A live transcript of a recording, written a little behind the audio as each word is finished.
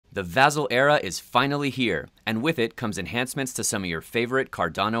The Vasil era is finally here, and with it comes enhancements to some of your favorite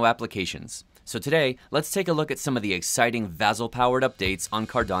Cardano applications. So today, let's take a look at some of the exciting Vasil-powered updates on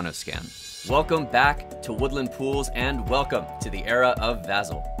Cardanoscan. Welcome back to Woodland Pools, and welcome to the era of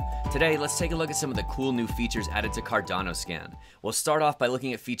Vasil. Today, let's take a look at some of the cool new features added to Cardanoscan. We'll start off by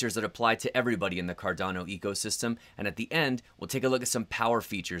looking at features that apply to everybody in the Cardano ecosystem, and at the end, we'll take a look at some power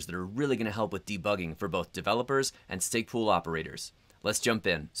features that are really going to help with debugging for both developers and stake pool operators. Let's jump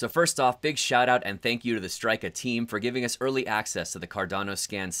in. So first off, big shout out and thank you to the Strika team for giving us early access to the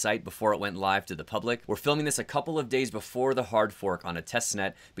Cardanoscan site before it went live to the public. We're filming this a couple of days before the hard fork on a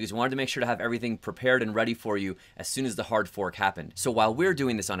testnet because we wanted to make sure to have everything prepared and ready for you as soon as the hard fork happened. So while we're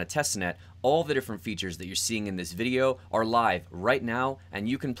doing this on a testnet, all the different features that you're seeing in this video are live right now, and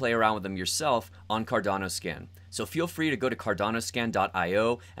you can play around with them yourself on Cardanoscan. So feel free to go to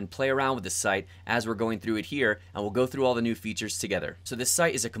cardanoscan.io and play around with the site as we're going through it here, and we'll go through all the new features together. So this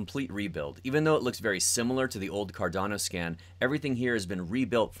site is a complete rebuild. Even though it looks very similar to the old Cardanoscan, everything here has been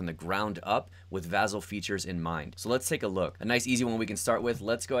rebuilt from the ground up with Vasil features in mind. So let's take a look. A nice easy one we can start with.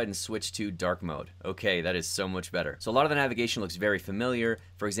 Let's go ahead and switch to dark mode. Okay, that is so much better. So a lot of the navigation looks very familiar.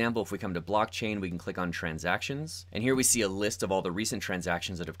 For example, if we come to blockchain, we can click on transactions, and here we see a list of all the recent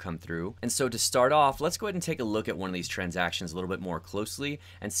transactions that have come through. And so to start off, let's go ahead and take a look at one of these transactions a little bit more closely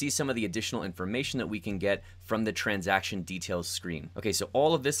and see some of the additional information that we can get from the transaction details screen. Okay, so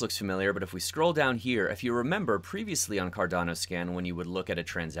all of this looks familiar, but if we scroll down here, if you remember previously on Cardanoscan, when you would look at a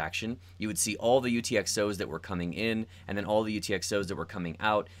transaction, you would see all the UTXOs that were coming in and then all the UTXOs that were coming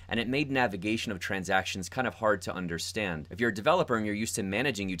out, and it made navigation of transactions kind of hard to understand. If you're a developer and you're used to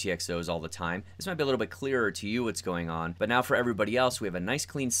managing UTXOs all the time, this might be a little bit clearer to you what's going on, but now for everybody else, we have a nice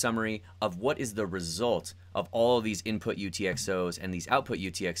clean summary of what is the result of all of these input UTXOs and these output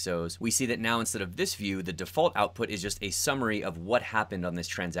UTXOs. We see that now instead of this view, the default output is just a summary of what happened on this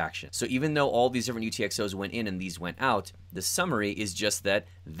transaction. So even though all these different UTXOs went in and these went out, the summary is just that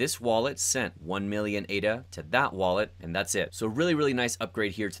this wallet sent 1 million ADA to that wallet, and that's it. So really nice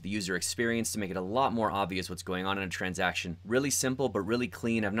upgrade here to the user experience to make it a lot more obvious what's going on in a transaction. Really simple, but really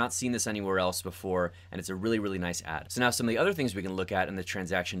clean. I've not seen this anywhere else before, and it's a really nice add. So now some of the other things we can look at in the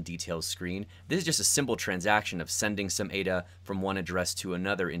transaction details screen. This is just a simple transaction of sending some ADA from one address to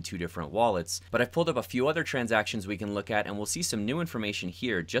another in two different wallets, but I've pulled up a few other transactions we can look at, and we'll see some new information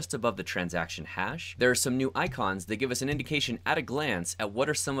here just above the transaction hash. There are some new icons that give us an indication at a glance at what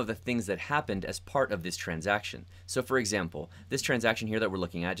are some of the things that happened as part of this transaction. So for example, this transaction here that we're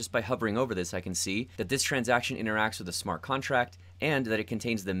looking at, just by hovering over this, I can see that this transaction interacts with a smart contract and that it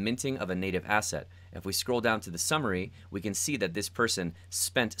contains the minting of a native asset. If we scroll down to the summary, we can see that this person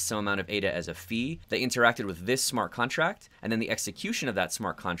spent some amount of ADA as a fee. They interacted with this smart contract, and then the execution of that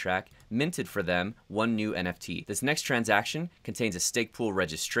smart contract minted for them one new NFT. This next transaction contains a stake pool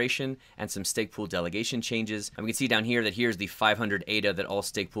registration and some stake pool delegation changes. And we can see down here that here's the 500 ADA that all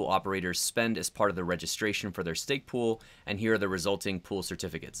stake pool operators spend as part of the registration for their stake pool, and here are the resulting pool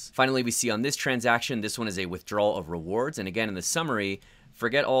certificates. Finally, we see on this transaction, this one is a withdrawal of rewards, and again in the summary,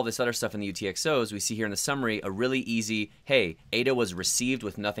 forget all this other stuff in the UTXOs. We see here in the summary a really easy, hey, ADA was received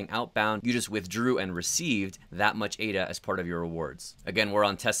with nothing outbound. You just withdrew and received that much ADA as part of your rewards. Again, we're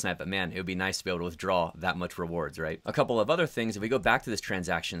on testnet, but man, it would be nice to be able to withdraw that much rewards, right? A couple of other things, if we go back to this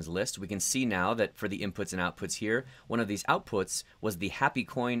transactions list, we can see now that for the inputs and outputs here, one of these outputs was the Happy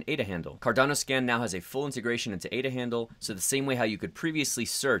Coin adaHandle. Cardanoscan now has a full integration into adaHandle, so the same way how you could previously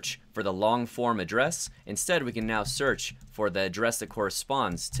search for the long form address, instead we can now search for the address that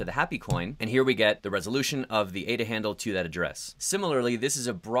corresponds to the Happy Coin, and here we get the resolution of the adaHandle to that address. Similarly, this is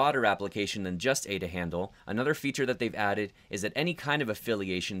a broader application than just adaHandle. Another feature that they've added is that any kind of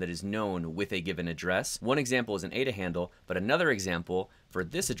affiliation that is known with a given address, one example is an adaHandle, but another example for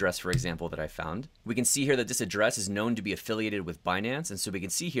this address, for example, that I found, we can see here that this address is known to be affiliated with Binance, and so we can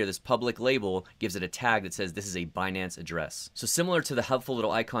see here this public label gives it a tag that says this is a Binance address. So similar to the helpful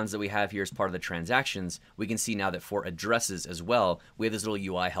little icons that we have here as part of the transactions, we can see now that for addresses as well, we have these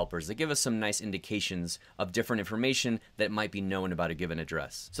little UI helpers that give us some nice indications of different information that might be known about a given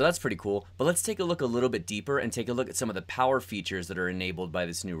address. So that's pretty cool, but let's take a look a little bit deeper and take a look at some of the power features that are enabled by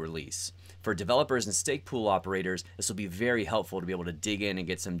this new release. For developers and stake pool operators, this will be very helpful to be able to dig in and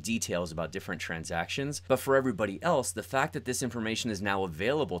get some details about different transactions. But for everybody else, the fact that this information is now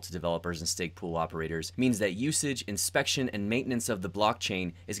available to developers and stake pool operators means that usage, inspection, and maintenance of the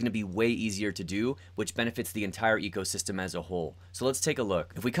blockchain is going to be way easier to do, which benefits the entire ecosystem as a whole. So let's take a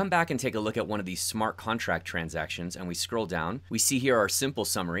look. If we come back and take a look at one of these smart contract transactions and we scroll down, we see here our simple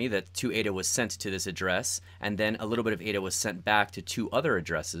summary that 2 ADA was sent to this address, and then a little bit of ADA was sent back to 2 other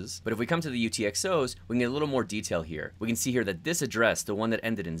addresses. But if we come to the UTXOs, we can get a little more detail here. We can see here that this address, the one that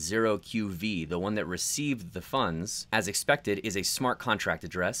ended in 0QV, the one that received the funds, as expected, is a smart contract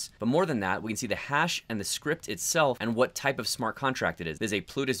address. But more than that, we can see the hash and the script itself and what type of smart contract it is. There's a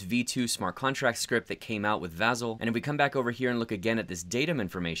Plutus V2 smart contract script that came out with Vasil. And if we come back over here and look again at this datum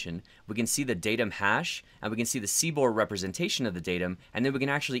information, we can see the datum hash, and we can see the CBOR representation of the datum, and then we can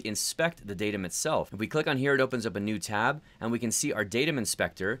actually inspect the datum itself. If we click on here, it opens up a new tab, and we can see our Datum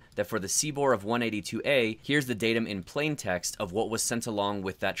Inspector that for the CBOR of 182A, here's the datum in plain text of what was sent along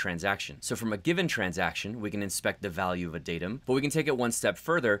with that transaction. So from a given transaction, we can inspect the value of a datum, but we can take it one step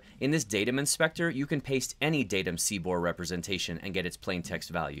further. In this Datum Inspector, you can paste any datum CBOR representation and get its plain text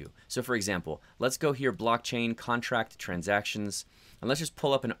value. So for example, let's go here, blockchain, contract, transactions, and let's just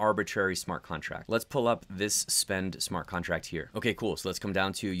pull up an arbitrary smart contract. Let's pull up this spend smart contract here. Okay, cool. So let's come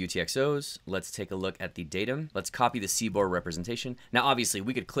down to UTXOs. Let's take a look at the datum. Let's copy the CBOR representation. Now, obviously,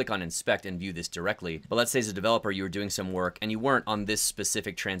 we could click on inspect and view this directly, but let's say as a developer, you were doing some work and you weren't on this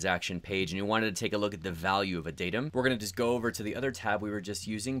specific transaction page and you wanted to take a look at the value of a datum. We're going to just go over to the other tab we were just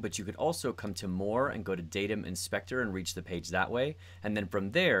using, but you could also come to more and go to Datum Inspector and reach the page that way. And then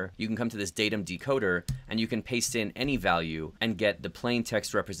from there, you can come to this datum decoder and you can paste in any value and get the plain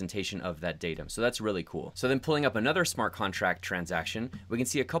text representation of that datum. So that's really cool. So then pulling up another smart contract transaction, we can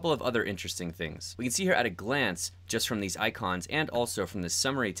see a couple of other interesting things. We can see here at a glance, just from these icons and also from the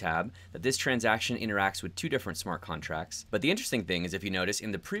summary tab, that this transaction interacts with two different smart contracts. But the interesting thing is, if you notice,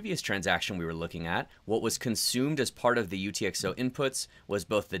 in the previous transaction we were looking at, what was consumed as part of the UTXO inputs was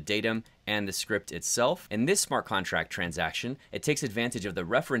both the datum and the script itself. In this smart contract transaction, it takes advantage of the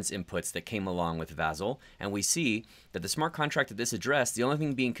reference inputs that came along with Vasil, and we see that the smart contract at this address, the only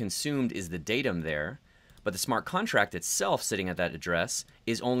thing being consumed is the datum there, but the smart contract itself sitting at that address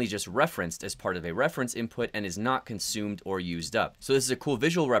is only just referenced as part of a reference input and is not consumed or used up. So this is a cool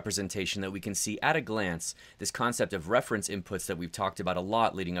visual representation that we can see at a glance, this concept of reference inputs that we've talked about a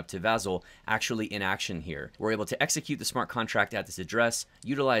lot leading up to Vasil actually in action here. We're able to execute the smart contract at this address,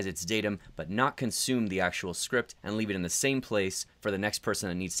 utilize its datum, but not consume the actual script and leave it in the same place for the next person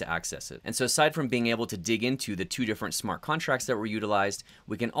that needs to access it. And so aside from being able to dig into the two different smart contracts that were utilized,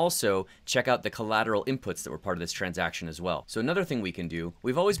 we can also check out the collateral inputs that were part of this transaction as well. So another thing we can do,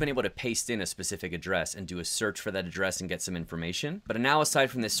 we've always been able to paste in a specific address and do a search for that address and get some information. But now, aside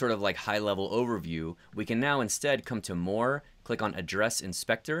from this sort of like high-level overview, we can now instead come to more, click on Address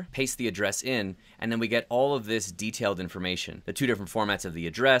Inspector, paste the address in, and then we get all of this detailed information. The two different formats of the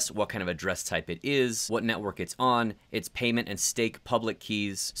address, what kind of address type it is, what network it's on, its payment and stake public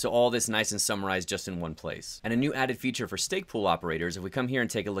keys. So all this nice and summarized just in one place. And a new added feature for stake pool operators, if we come here and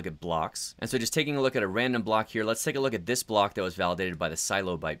take a look at blocks, and so just taking a look at a random block here, let's take a look at this block that was validated by the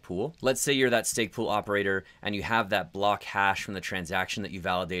Silobyte pool. Let's say you're that stake pool operator and you have that block hash from the transaction that you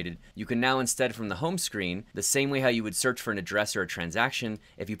validated. You can now instead from the home screen, the same way how you would search for an address or a transaction,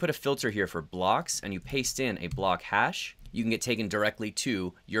 if you put a filter here for blocks and you paste in a block hash, you can get taken directly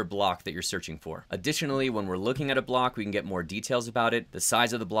to your block that you're searching for. Additionally, when we're looking at a block, we can get more details about it, the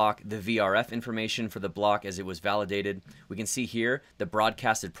size of the block, the VRF information for the block as it was validated. We can see here the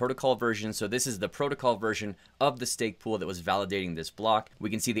broadcasted protocol version. So this is the protocol version of the stake pool that was validating this block. We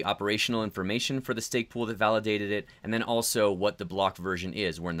can see the operational information for the stake pool that validated it, and then also what the block version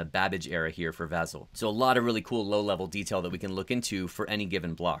is. We're in the Babbage era here for Vasil. So a lot of really cool low-level detail that we can look into for any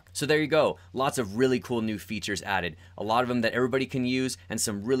given block. So there you go. Lots of really cool new features added. A lot of them that everybody can use, and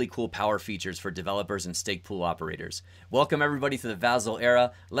some really cool power features for developers and stake pool operators. Welcome everybody to the Vasil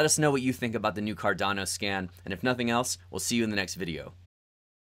era. Let us know what you think about the new Cardanoscan, and if nothing else, we'll see you in the next video.